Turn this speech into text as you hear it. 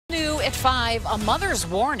At 5, a mother's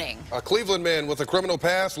warning. A Cleveland man with a criminal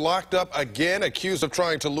past locked up again, accused of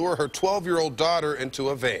trying to lure her 12-year-old daughter into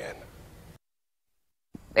a van.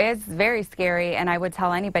 It's very scary, and I would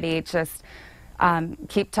tell anybody, just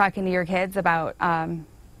keep talking to your kids about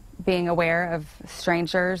being aware of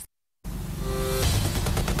strangers.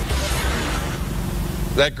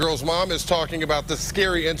 That girl's mom is talking about the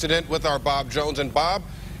scary incident with our Bob Jones. And Bob,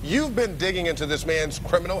 you've been digging into this man's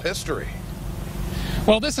criminal history.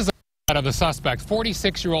 Well, this is of the suspect,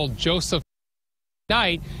 46-year-old Joseph.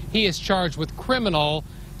 Tonight, he is charged with criminal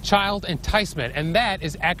child enticement, and that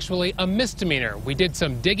is actually a misdemeanor. We did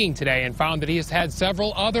some digging today and found that he has had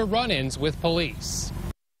several other run-ins with police.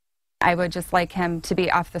 I would just like him to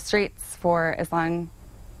be off the streets for as long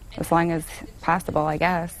as possible, I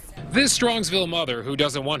guess. This Strongsville mother, who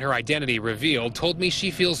doesn't want her identity revealed, told me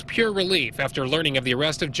she feels pure relief after learning of the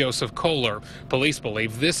arrest of Joseph Kohler. Police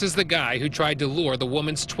believe this is the guy who tried to lure the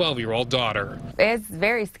woman's 12-year-old daughter. It's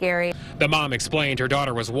very scary. The mom explained her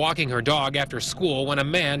daughter was walking her dog after school when a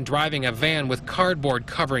man driving a van with cardboard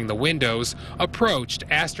covering the windows approached,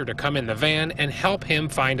 asked her to come in the van and help him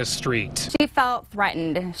find a street. She felt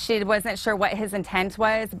threatened. She wasn't sure what his intent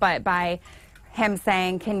was, but by him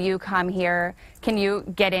saying, "Can you come here? Can you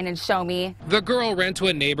get in and show me?" The girl ran to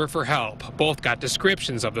a neighbor for help. Both got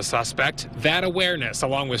descriptions of the suspect. That awareness,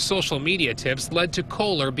 along with social media tips, led to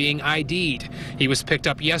Kohler being ID'd. He was picked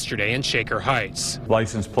up yesterday in Shaker Heights.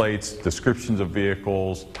 License plates, descriptions of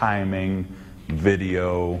vehicles, timing,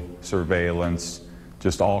 video, surveillance,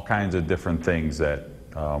 just all kinds of different things that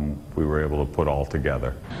we were able to put all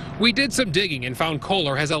together. We did some digging and found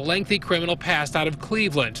Kohler has a lengthy criminal past out of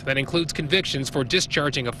Cleveland that includes convictions for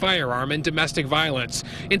discharging a firearm and domestic violence.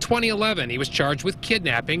 In 2011, he was charged with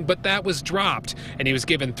kidnapping, but that was dropped, and he was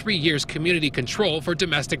given 3 years community control for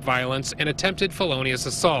domestic violence and attempted felonious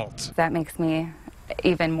assault. That makes me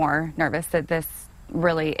even more nervous that this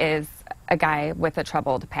really is a guy with a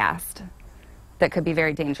troubled past that could be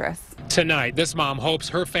very dangerous. Tonight, this mom hopes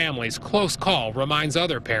her family's close call reminds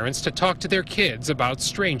other parents to talk to their kids about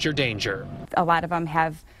stranger danger. A lot of them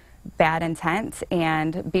have bad intent,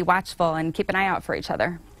 and be watchful and keep an eye out for each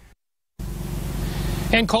other.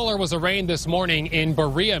 And Kohler was arraigned this morning in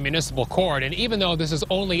Berea Municipal Court, and even though this is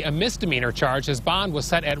only a misdemeanor charge, his bond was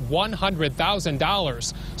set at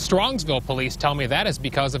 $100,000. Strongsville police tell me that is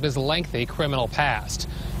because of his lengthy criminal past.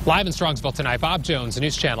 Live in Strongsville tonight, Bob Jones,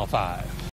 News Channel 5.